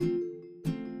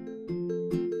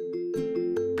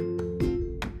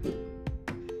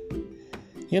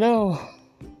You know,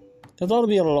 there's ought to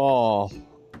be a law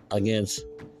against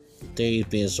days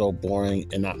being so boring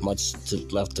and not much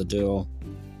left to do.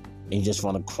 And you just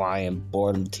want to cry in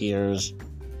boredom tears.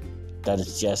 That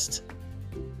is just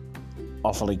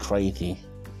awfully crazy.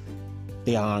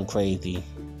 Beyond crazy.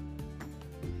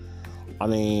 I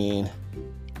mean,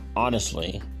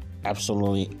 honestly,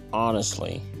 absolutely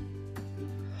honestly.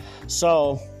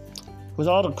 So, with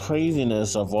all the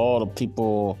craziness of all the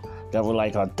people that were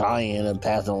are dying and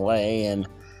passing away, and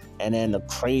then the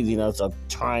craziness of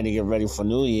trying to get ready for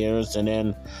New Year's, and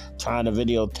then trying to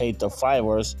videotape the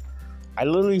fireworks, I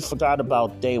literally forgot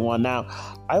about day one. Now,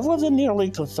 I wasn't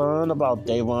nearly concerned about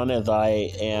day one as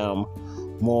I am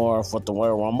more for the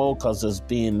Royal Rumble, because it's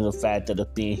being the fact that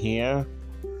it's being here.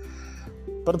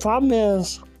 But the problem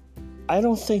is, I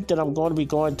don't think that I'm going to be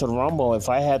going to the Rumble if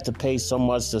I had to pay so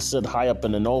much to sit high up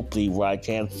in the nosebleed where I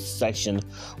can't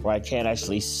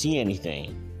actually see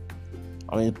anything.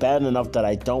 I mean, it's bad enough that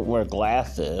I don't wear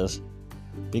glasses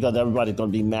because everybody's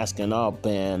going to be masking up,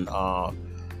 and I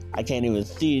can't even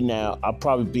see now. I'll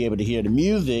probably be able to hear the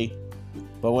music,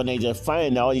 but when they just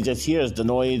find all you just hear is the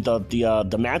noise of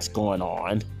the match going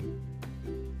on,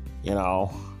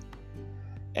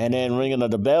 and then ringing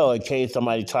of the bell in case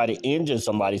somebody try to injure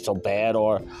somebody so bad,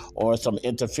 or some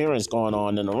interference going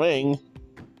on in the ring.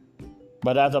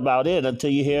 But that's about it until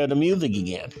you hear the music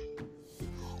again.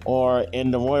 Or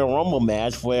in the Royal Rumble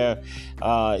match where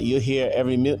you hear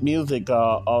every music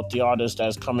of the artist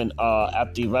that's coming,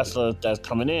 at the wrestler that's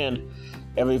coming in,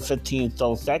 every 15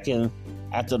 so seconds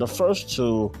after the first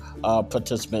two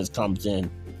participants comes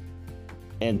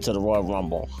into the Royal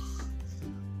Rumble.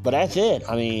 But that's it.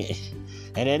 I mean,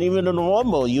 and then even in the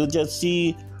Rumble, you just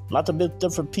see lots of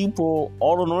different people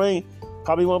all in the ring.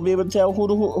 Probably won't be able to tell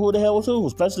who the hell was who,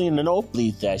 especially in the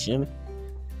nosebleed session.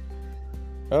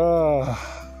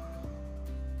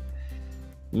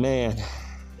 Man.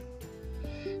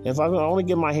 If I could only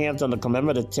get my hands on a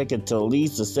commemorative ticket to at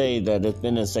least to say that it's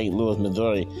been in St. Louis,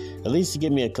 Missouri, at least to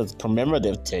give me a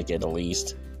commemorative ticket at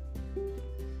least.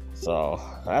 So,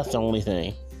 that's the only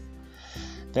thing.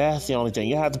 That's the only thing.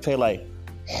 You have to pay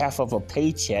half of a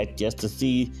paycheck just to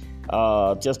see,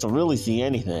 just to really see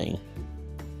anything.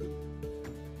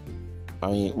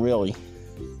 I mean, really.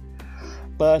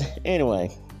 But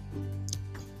anyway,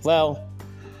 well,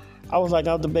 I was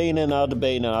debating, and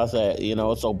I said,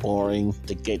 it's so boring.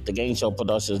 The game show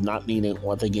production is not needed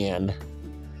once again.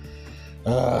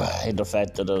 And the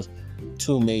fact that the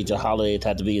two major holidays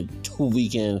had to be in 2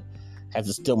 weekends had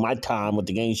to steal my time with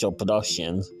the game show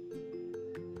production.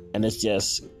 And it's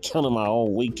just killing my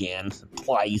whole weekend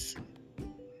twice.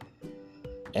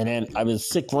 And then I've been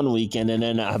sick one weekend, and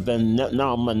then I've been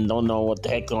numb and don't know what the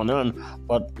heck going on.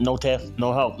 But no test,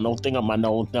 no help, no thing on my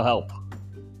nose, no help.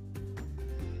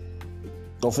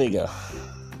 Go figure.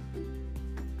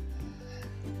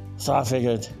 So I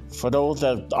figured, for those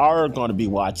that are going to be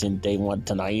watching Day 1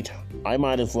 tonight, I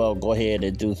might as well go ahead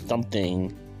and do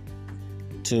something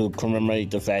to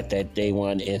commemorate the fact that Day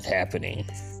 1 is happening.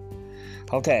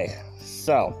 Okay,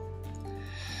 so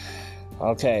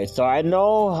I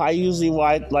know I usually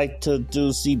like to do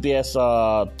CBS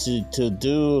to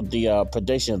do the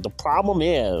predictions. The problem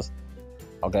is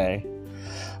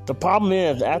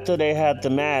after they had the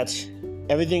match,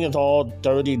 everything is all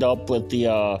dirtied up with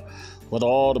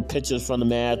all the pictures from the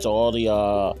match, all the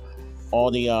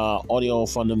audio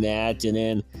from the match,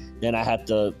 and then I had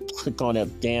to click on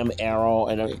that damn arrow,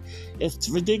 and it's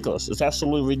ridiculous. It's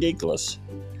absolutely ridiculous.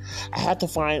 I had to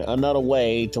find another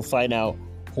way to find out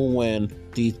who win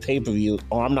these pay-per-views,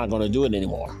 or I'm not going to do it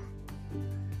anymore.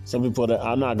 Simply put it,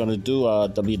 I'm not going to do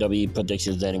WWE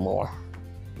predictions anymore.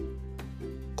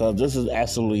 Because this is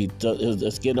absolutely,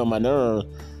 it's getting on my nerves,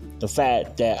 the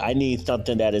fact that I need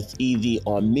something that is easy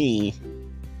on me,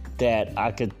 that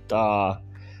I could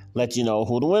let you know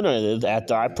who the winner is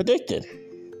after I predicted.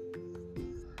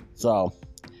 So,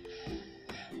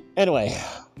 anyway,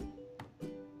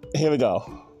 here we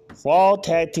go. Raw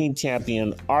Tag Team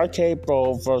Champion RK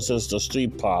Bro versus the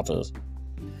Street Profits.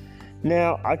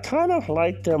 Now, I kind of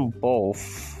like them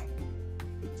both.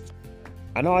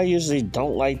 I know I usually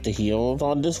don't like the heels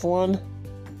on this one,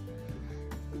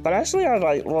 but actually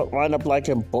I wind up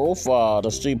liking both the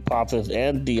Street Profits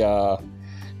and the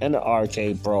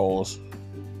RK Bros.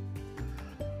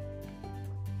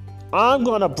 I'm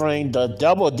gonna bring the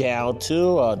double down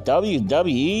to a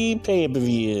WWE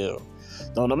pay-per-view.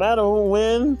 So no matter who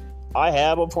wins, I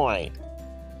have a point.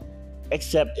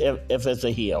 Except if it's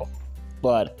a heel.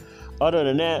 But other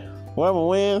than that, whoever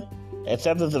wins,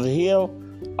 except if it's a heel,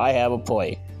 I have a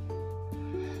point.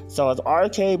 So it's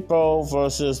RK Bro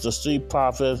versus the Street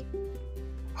Profits.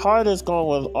 Heart is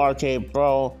going with Arcade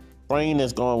Bro. Brain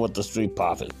is going with the Street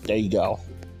Profits. There you go.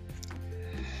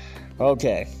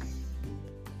 Okay.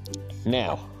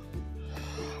 Now,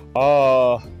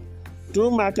 Drew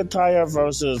McIntyre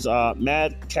versus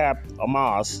Madcap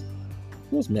Moss.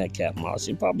 Who's Madcap Moss?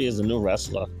 He probably is a new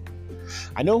wrestler.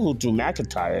 I know who Drew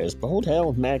McIntyre is, but who the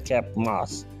hell is Madcap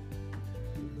Moss?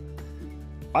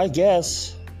 I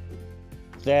guess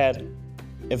that,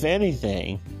 if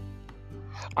anything,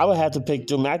 I would have to pick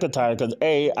Drew McIntyre because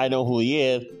A, I know who he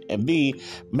is, and B,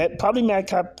 probably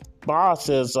Madcap Moss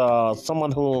is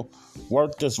someone who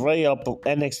worked his way up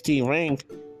NXT ring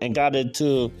and got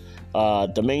into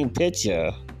the main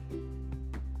picture,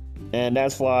 and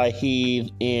that's why he's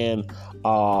in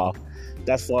the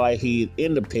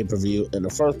pay-per-view in the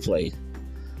first place.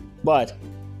 But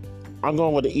I'm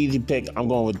going with the easy pick. I'm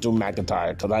going with Drew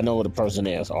McIntyre because I know who the person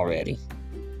is already.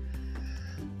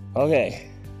 Okay.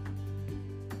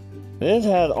 This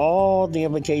has all the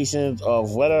implications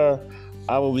of whether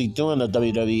I will be doing a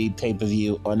WWE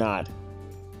pay-per-view or not.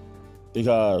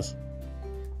 Because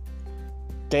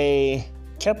they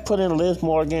kept putting Liz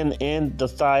Morgan in the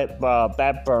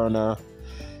back burner,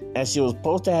 and she was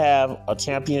supposed to have a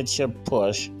championship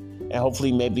push and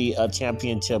hopefully maybe a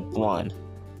championship run.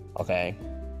 Okay.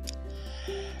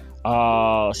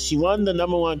 She won the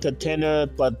number one contender,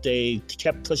 but they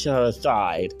kept pushing her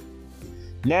aside.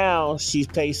 Now she's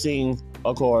facing,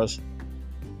 of course,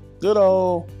 good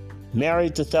old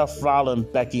married to Seth Rollins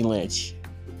Becky Lynch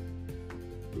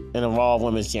in a Raw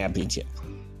Women's Championship.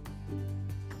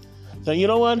 So you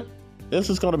know what? This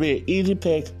is going to be an easy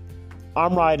pick.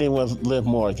 I'm riding with Liv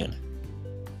Morgan.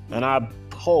 And I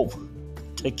hope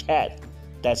to Kat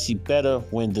that she better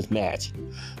win this match.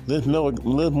 Liv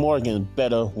Morgan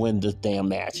better win this damn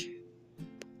match.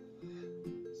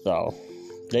 So,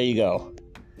 there you go.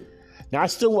 Now, I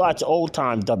still watch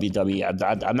old-time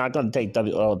WWE. I'm not going to take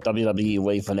WWE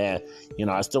away from that. You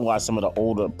know, I still watch some of the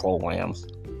older programs.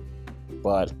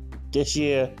 But this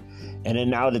year, and then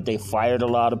now that they fired a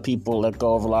lot of people, let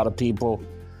go of a lot of people,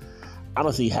 I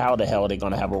don't see how the hell they're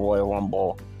going to have a Royal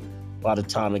Rumble by the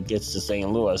time it gets to St.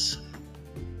 Louis.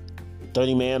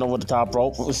 30 man over the top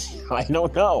rope? I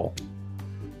don't know.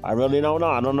 I really don't know.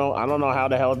 I don't know how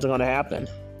the hell it's going to happen.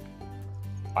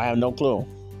 I have no clue.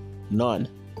 None.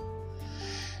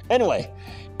 Anyway,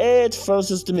 Edge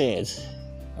versus The Miz.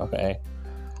 Okay.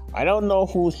 I don't know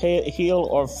who's heel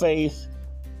or face.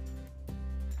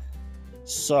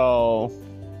 So,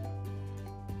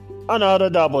 another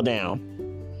double down.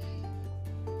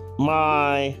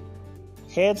 My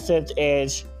head says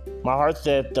Edge. My heart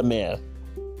says The Miz.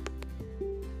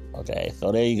 Okay,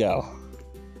 so there you go.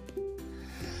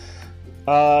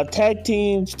 Tag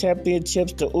teams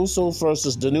championships: the Usos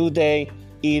versus the New Day.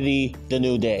 Easy, the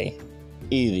New Day.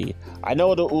 Easy. I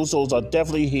know the Usos are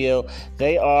definitely heel.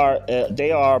 They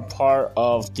are part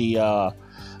of the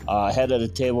head of the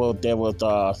table. There was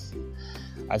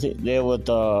I think there was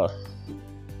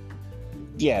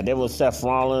there was Seth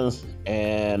Rollins,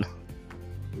 and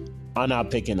I'm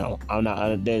not picking them.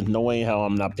 There's no way in hell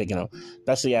I'm not picking them.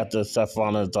 Especially after Seth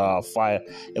Rollins fire.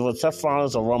 It was Seth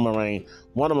Rollins or Roman Reigns.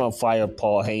 One of them fired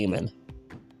Paul Heyman.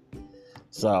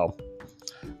 So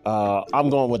I'm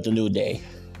going with the New Day.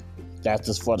 That's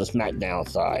just for the SmackDown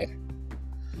side.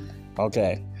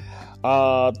 Okay.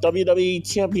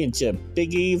 WWE Championship.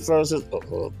 Big E versus...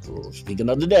 speaking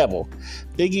of the devil.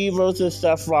 Big E versus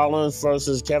Seth Rollins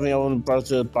versus Kevin Owens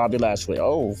versus Bobby Lashley.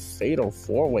 Oh, fatal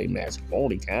four-way match.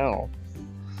 Holy cow.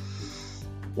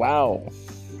 Wow.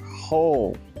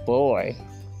 Oh, boy.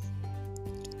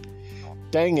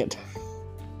 Dang it.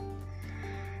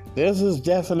 This is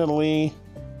definitely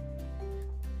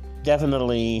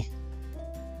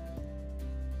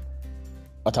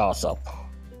a toss-up.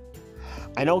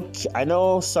 I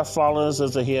know Seth Rollins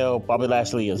is a heel, Bobby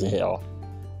Lashley is a heel.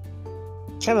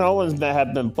 Kevin Owens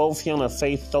have been both heel and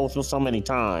face so many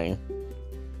times.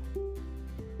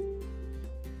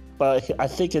 But I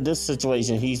think in this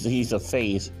situation, he's a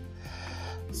face.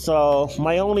 So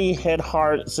my only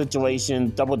head-heart situation,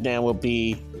 double down, would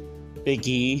be Big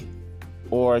E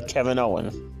or Kevin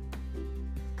Owens.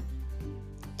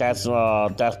 That's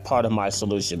part of my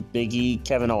solution. Big E,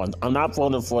 Kevin Owens. I'm not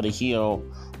voting for the heel,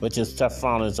 which is Seth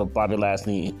Rollins or Bobby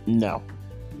Lashley. No.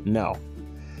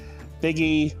 Big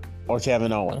E or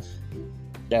Kevin Owens.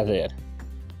 That's it.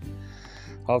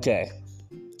 Okay.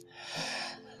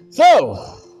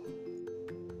 So,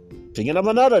 picking up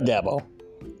another devil.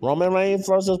 Roman Reigns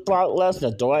versus Brock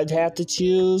Lesnar. Do I have to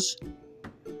choose?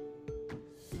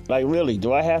 Like, really,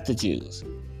 do I have to choose?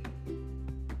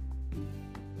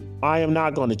 I am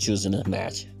not going to choose in this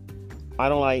match. I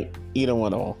don't like either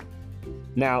one of them.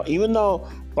 Now, even though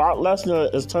Brock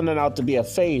Lesnar is turning out to be a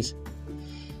face,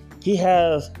 he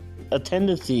has a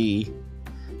tendency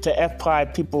to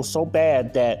F5 people so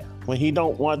bad that when he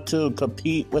don't want to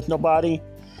compete with nobody,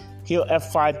 he'll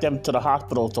F5 them to the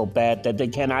hospital so bad that they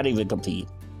cannot even compete.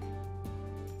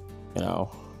 You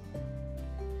know.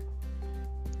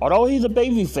 Although he's a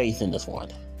baby face in this one,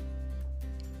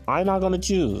 I'm not going to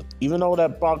choose, even though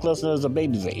that Brock Lesnar is a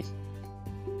baby face.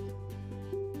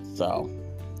 So,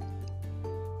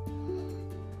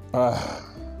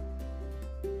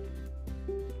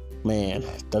 man,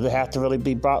 does it have to really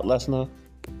be Brock Lesnar?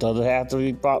 Does it have to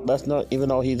be Brock Lesnar, even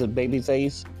though he's a baby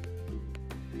face?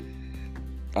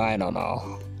 I don't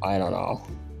know.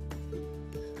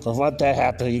 Because once that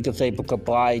happens, you can say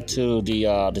goodbye to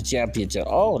the championship.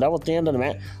 Oh, that was the end of the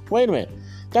match. Wait a minute.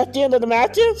 That's the end of the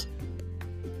matches?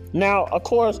 Now, of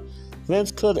course,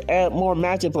 Vince could add more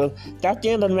matches, but that's the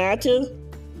end of the matches?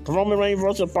 The Roman Reigns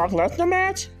versus Brock Lesnar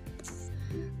match?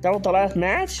 That was the last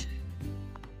match?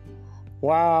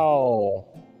 Wow.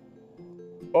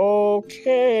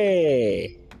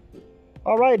 Okay.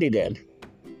 Alrighty then.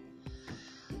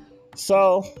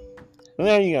 So,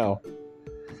 there you go.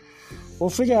 We'll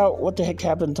figure out what the heck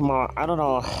happened tomorrow. I don't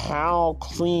know how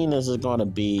clean this is going to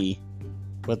be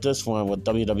with this one, with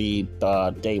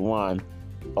WWE Day 1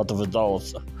 of the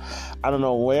results. I don't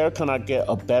know where can I get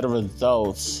a better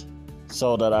results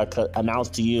so that I could announce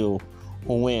to you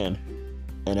who win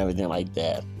and everything like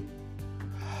that.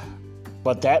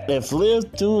 But that if Liz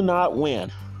do not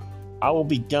win, I will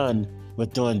be done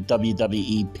with doing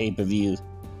WWE pay-per-views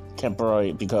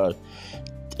temporarily because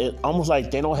it's almost like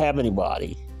they don't have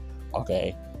anybody.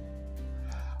 Okay.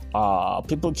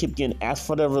 People keep getting asked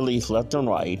for their release left and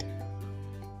right.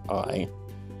 Alright.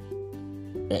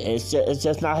 It's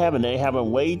just not happening. They're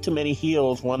having way too many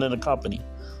heels running the company.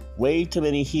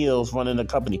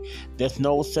 There's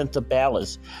no sense of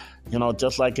balance. You know,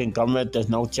 just like in government, there's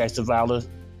no checks and balance.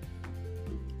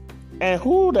 And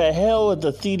who the hell is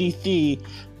the CDC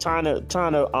trying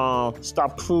to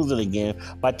stop cruising again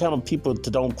by telling people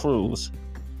to don't cruise?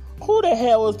 Who the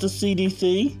hell is the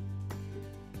CDC?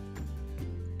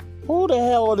 Who the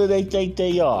hell do they think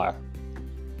they are?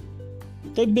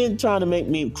 They've been trying to make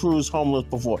me cruise homeless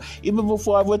before. Even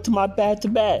before I went to my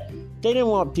back-to-back. They didn't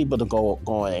want people to go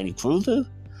on any cruises.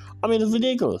 I mean, it's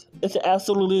ridiculous. It's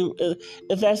actually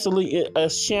a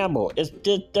shamble. It's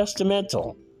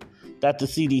detrimental that the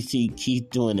CDC keeps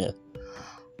doing this.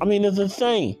 I mean, it's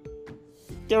insane.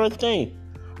 They're insane.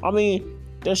 I mean,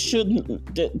 they should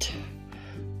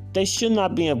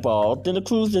not be involved in the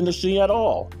cruise industry at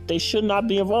all. They should not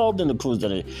be involved in the cruise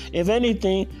industry. If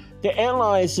anything, the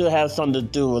airlines should have something to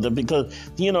do with it because,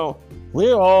 you know,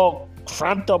 we're all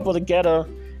cramped up together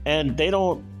and they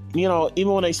don't, you know,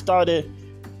 even when they started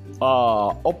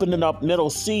opening up middle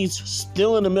seats,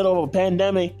 still in the middle of a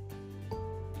pandemic,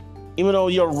 even though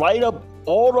you're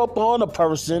all up on the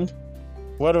person,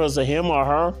 whether it's a him or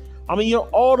her, I mean, you're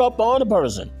all up on the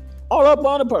person.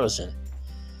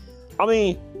 I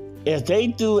mean, if they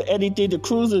do anything to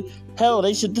cruises, hell,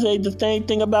 they should say the same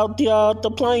thing about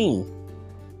the plane.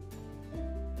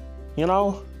 You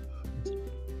know?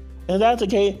 If that's the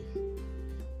case,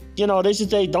 you know, they should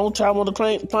say don't travel on the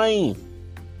plane.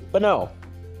 But no,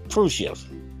 cruise ships.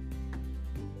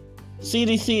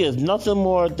 CDC is nothing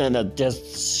more than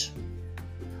it's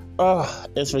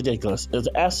ridiculous. It's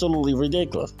absolutely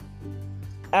ridiculous.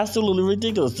 Absolutely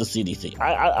ridiculous, the CDC.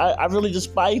 I really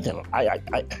despise them. I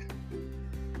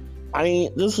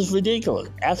mean, this is ridiculous.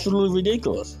 Absolutely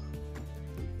ridiculous.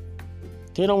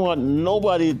 They don't want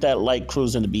nobody that like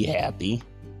cruising to be happy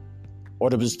or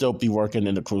to still be working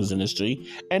in the cruise industry.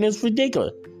 And it's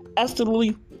ridiculous.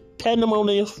 Absolutely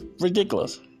pandemonious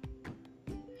ridiculous.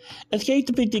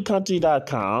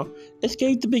 EscapeTheBigDCountry.com.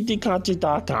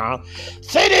 EscapeTheBigDCountry.com.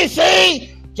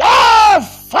 CDC! Yeah!